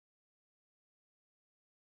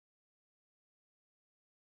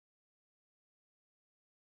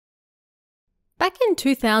Back in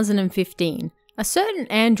 2015, a certain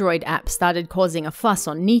Android app started causing a fuss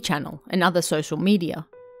on Nichannel and other social media.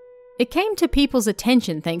 It came to people's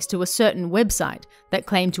attention thanks to a certain website that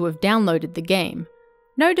claimed to have downloaded the game,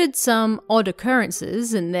 noted some odd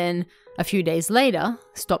occurrences, and then, a few days later,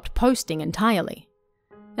 stopped posting entirely.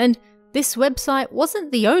 And this website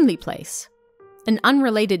wasn't the only place. An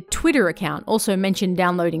unrelated Twitter account also mentioned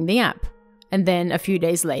downloading the app, and then a few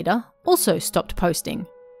days later, also stopped posting.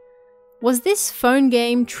 Was this phone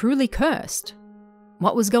game truly cursed?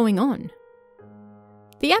 What was going on?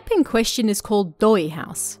 The app in question is called Doi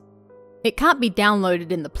House. It can't be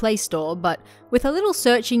downloaded in the Play Store, but with a little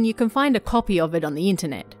searching you can find a copy of it on the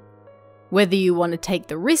internet. Whether you want to take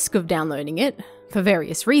the risk of downloading it, for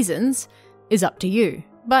various reasons, is up to you,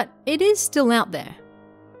 but it is still out there.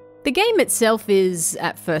 The game itself is,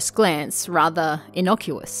 at first glance, rather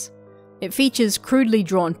innocuous. It features crudely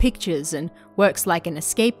drawn pictures and works like an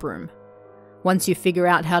escape room. Once you figure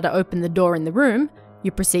out how to open the door in the room,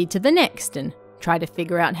 you proceed to the next and try to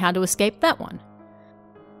figure out how to escape that one.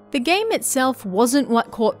 The game itself wasn't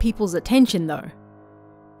what caught people's attention though.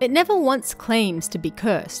 It never once claims to be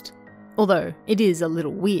cursed, although it is a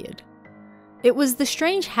little weird. It was the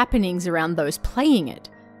strange happenings around those playing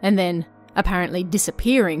it, and then apparently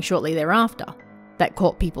disappearing shortly thereafter, that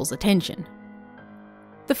caught people's attention.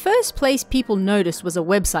 The first place people noticed was a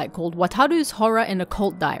website called Wataru's Horror and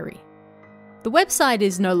Occult Diary. The website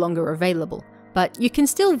is no longer available, but you can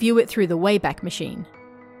still view it through the Wayback Machine.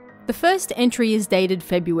 The first entry is dated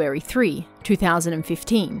February 3,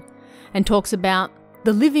 2015, and talks about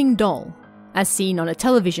the living doll, as seen on a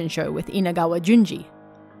television show with Inagawa Junji.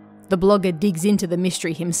 The blogger digs into the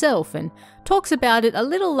mystery himself and talks about it a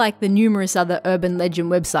little like the numerous other urban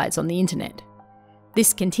legend websites on the internet.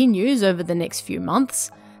 This continues over the next few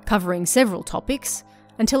months, covering several topics,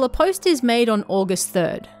 until a post is made on August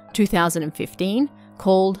 3rd, 2015,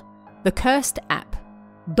 called The Cursed App,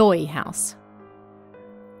 Doi House.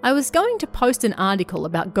 I was going to post an article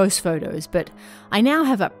about ghost photos, but I now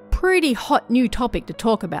have a pretty hot new topic to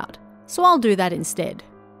talk about, so I'll do that instead.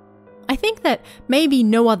 I think that maybe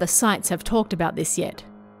no other sites have talked about this yet.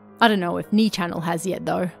 I don't know if Nichannel has yet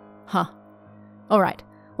though. Alright,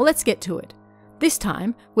 well let's get to it. This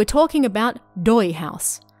time, we're talking about Doi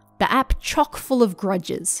House, the app chock full of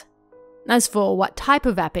grudges. As for what type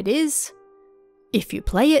of app it is, if you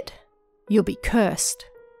play it, you'll be cursed.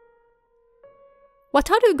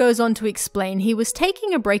 Wataru goes on to explain he was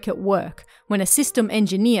taking a break at work when a system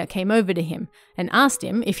engineer came over to him and asked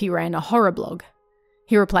him if he ran a horror blog.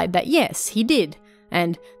 He replied that yes, he did,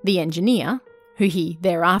 and the engineer, who he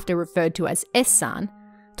thereafter referred to as S-san,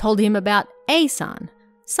 told him about A-san,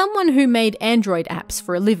 someone who made Android apps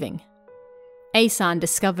for a living. A-san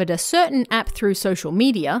discovered a certain app through social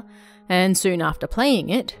media, and soon after playing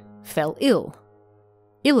it, fell ill.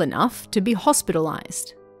 Ill enough to be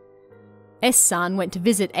hospitalized. S-san went to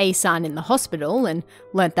visit A-san in the hospital and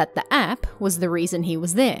learnt that the app was the reason he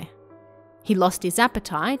was there. He lost his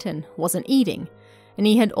appetite and wasn't eating, and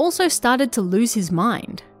he had also started to lose his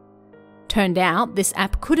mind. Turned out this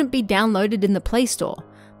app couldn't be downloaded in the Play Store,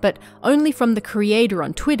 but only from the creator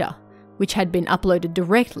on Twitter, which had been uploaded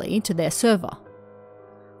directly to their server.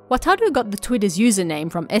 Wataru got the Twitter's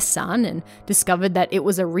username from S-san and discovered that it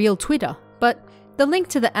was a real Twitter, but the link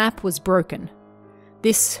to the app was broken.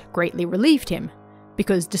 This greatly relieved him,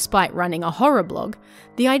 because despite running a horror blog,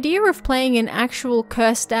 the idea of playing an actual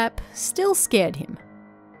cursed app still scared him.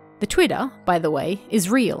 The Twitter, by the way, is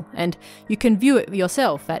real, and you can view it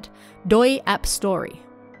yourself at Doi App Story.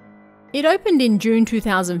 It opened in June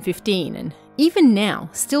 2015, and even now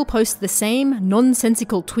still posts the same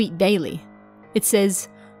nonsensical tweet daily. It says,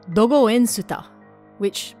 Dogo Ensuta,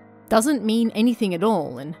 which doesn't mean anything at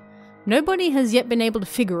all, and nobody has yet been able to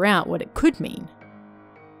figure out what it could mean.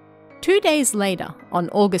 2 days later, on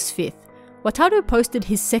August 5th, Wataru posted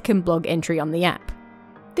his second blog entry on the app.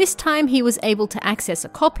 This time he was able to access a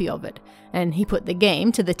copy of it, and he put the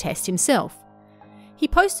game to the test himself. He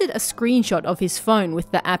posted a screenshot of his phone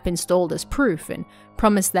with the app installed as proof and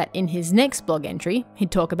promised that in his next blog entry he'd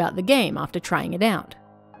talk about the game after trying it out.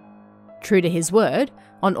 True to his word,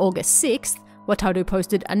 on August 6th, Wataru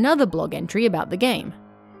posted another blog entry about the game.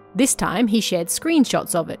 This time he shared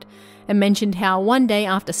screenshots of it, and mentioned how one day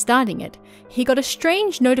after starting it, he got a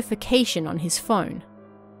strange notification on his phone.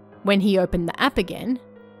 When he opened the app again,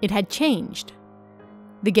 it had changed.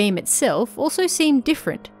 The game itself also seemed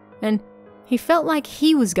different, and he felt like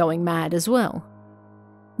he was going mad as well.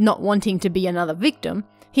 Not wanting to be another victim,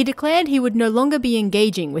 he declared he would no longer be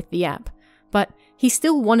engaging with the app, but he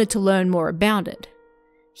still wanted to learn more about it.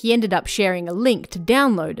 He ended up sharing a link to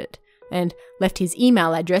download it, and left his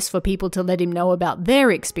email address for people to let him know about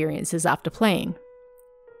their experiences after playing.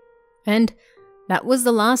 And that was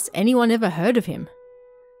the last anyone ever heard of him.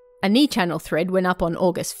 A Nichannel thread went up on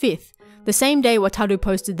August 5th, the same day Wataru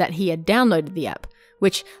posted that he had downloaded the app,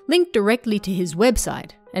 which linked directly to his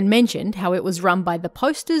website and mentioned how it was run by the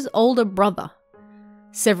poster's older brother.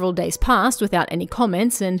 Several days passed without any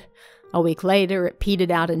comments, and a week later it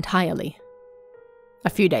petered out entirely. A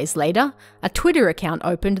few days later, a Twitter account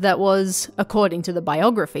opened that was, according to the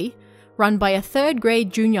biography, run by a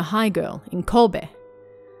third-grade junior high girl in Kobe.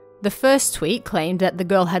 The first tweet claimed that the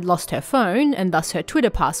girl had lost her phone and thus her Twitter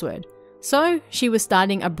password, so she was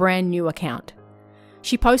starting a brand new account.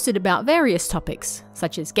 She posted about various topics,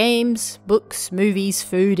 such as games, books, movies,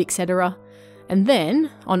 food, etc., and then,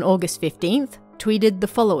 on August 15th, tweeted the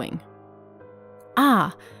following.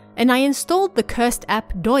 And I installed the cursed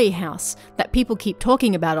app Doi House that people keep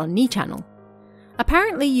talking about on Nichannel.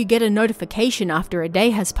 Apparently you get a notification after a day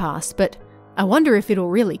has passed, but I wonder if it'll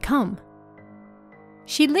really come.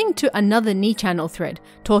 She linked to another Nichannel thread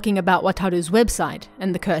talking about Wataru's website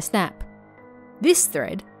and the cursed app. This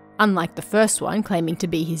thread, unlike the first one claiming to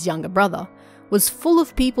be his younger brother, was full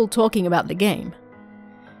of people talking about the game.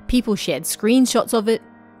 People shared screenshots of it,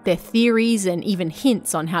 their theories, and even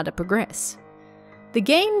hints on how to progress. The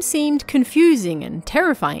game seemed confusing and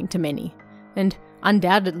terrifying to many, and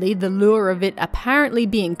undoubtedly the lure of it apparently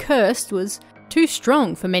being cursed was too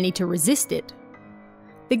strong for many to resist it.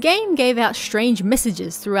 The game gave out strange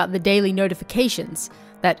messages throughout the daily notifications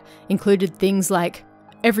that included things like,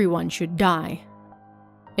 "Everyone should die."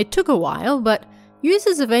 It took a while, but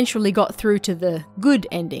users eventually got through to the good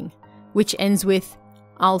ending, which ends with,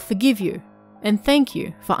 "I'll forgive you, and thank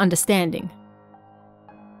you for understanding."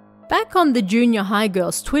 Back on the junior high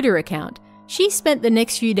girl's Twitter account, she spent the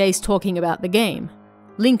next few days talking about the game,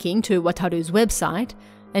 linking to Wataru's website,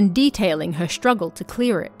 and detailing her struggle to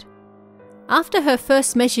clear it. After her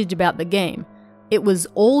first message about the game, it was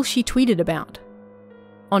all she tweeted about.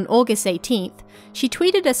 On August 18th, she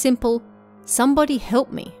tweeted a simple, "Somebody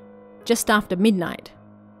help me," just after midnight.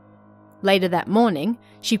 Later that morning,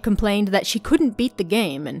 she complained that she couldn't beat the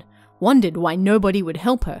game and wondered why nobody would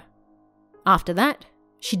help her. After that,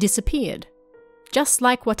 she disappeared, just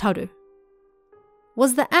like Wataru.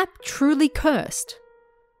 Was the app truly cursed?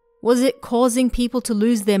 Was it causing people to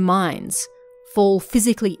lose their minds, fall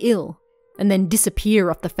physically ill, and then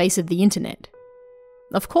disappear off the face of the internet?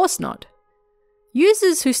 Of course not.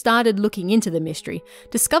 Users who started looking into the mystery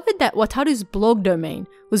discovered that Wataru's blog domain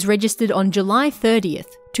was registered on July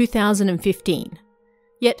 30th, 2015.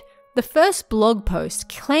 Yet, the first blog post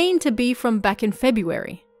claimed to be from back in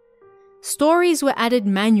February. Stories were added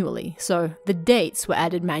manually, so the dates were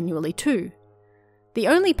added manually too. The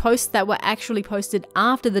only posts that were actually posted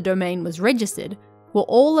after the domain was registered were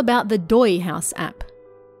all about the Doi House app.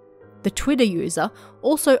 The Twitter user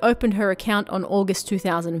also opened her account on August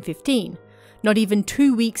 2015, not even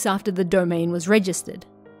 2 weeks after the domain was registered.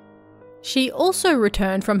 She also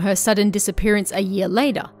returned from her sudden disappearance a year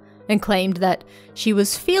later and claimed that she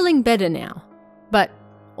was feeling better now, but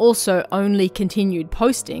also only continued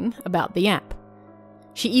posting about the app.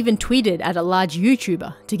 She even tweeted at a large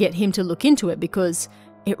YouTuber to get him to look into it because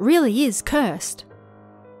it really is cursed.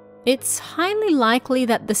 It's highly likely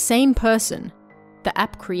that the same person, the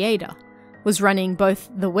app creator, was running both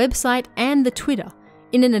the website and the Twitter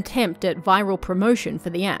in an attempt at viral promotion for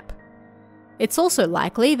the app. It's also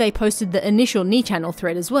likely they posted the initial Nichannel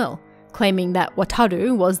thread as well, claiming that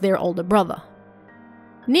Wataru was their older brother.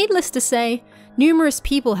 Needless to say, numerous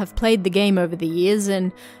people have played the game over the years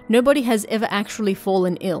and nobody has ever actually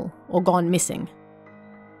fallen ill or gone missing.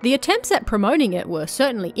 The attempts at promoting it were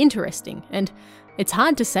certainly interesting, and it's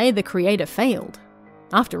hard to say the creator failed.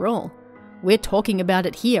 After all, we're talking about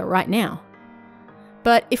it here right now.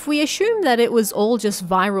 But if we assume that it was all just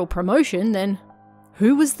viral promotion, then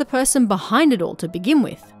who was the person behind it all to begin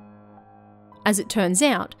with? As it turns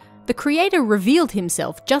out, the creator revealed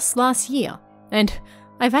himself just last year, and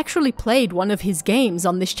I've actually played one of his games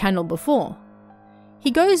on this channel before. He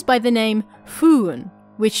goes by the name Fuun,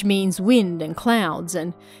 which means wind and clouds,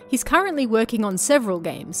 and he's currently working on several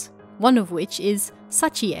games, one of which is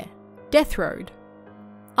Sachie, Death Road.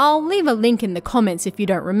 I'll leave a link in the comments if you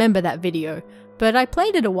don't remember that video, but I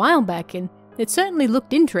played it a while back and it certainly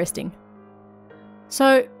looked interesting.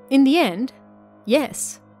 So, in the end,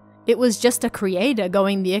 yes, it was just a creator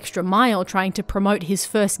going the extra mile trying to promote his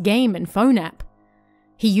first game and phone app.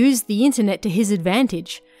 He used the internet to his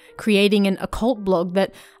advantage, creating an occult blog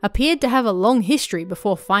that appeared to have a long history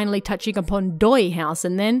before finally touching upon Doi House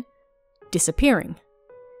and then disappearing.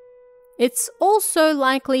 It's also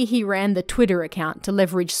likely he ran the Twitter account to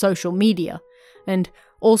leverage social media, and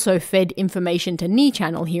also fed information to Ni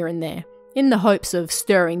Channel here and there, in the hopes of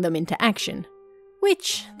stirring them into action,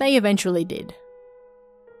 which they eventually did.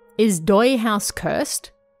 Is Doi House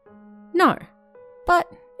cursed? No,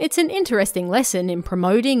 but it's an interesting lesson in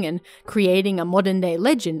promoting and creating a modern-day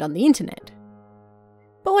legend on the internet.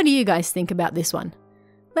 But what do you guys think about this one?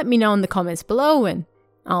 Let me know in the comments below, and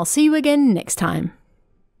I'll see you again next time.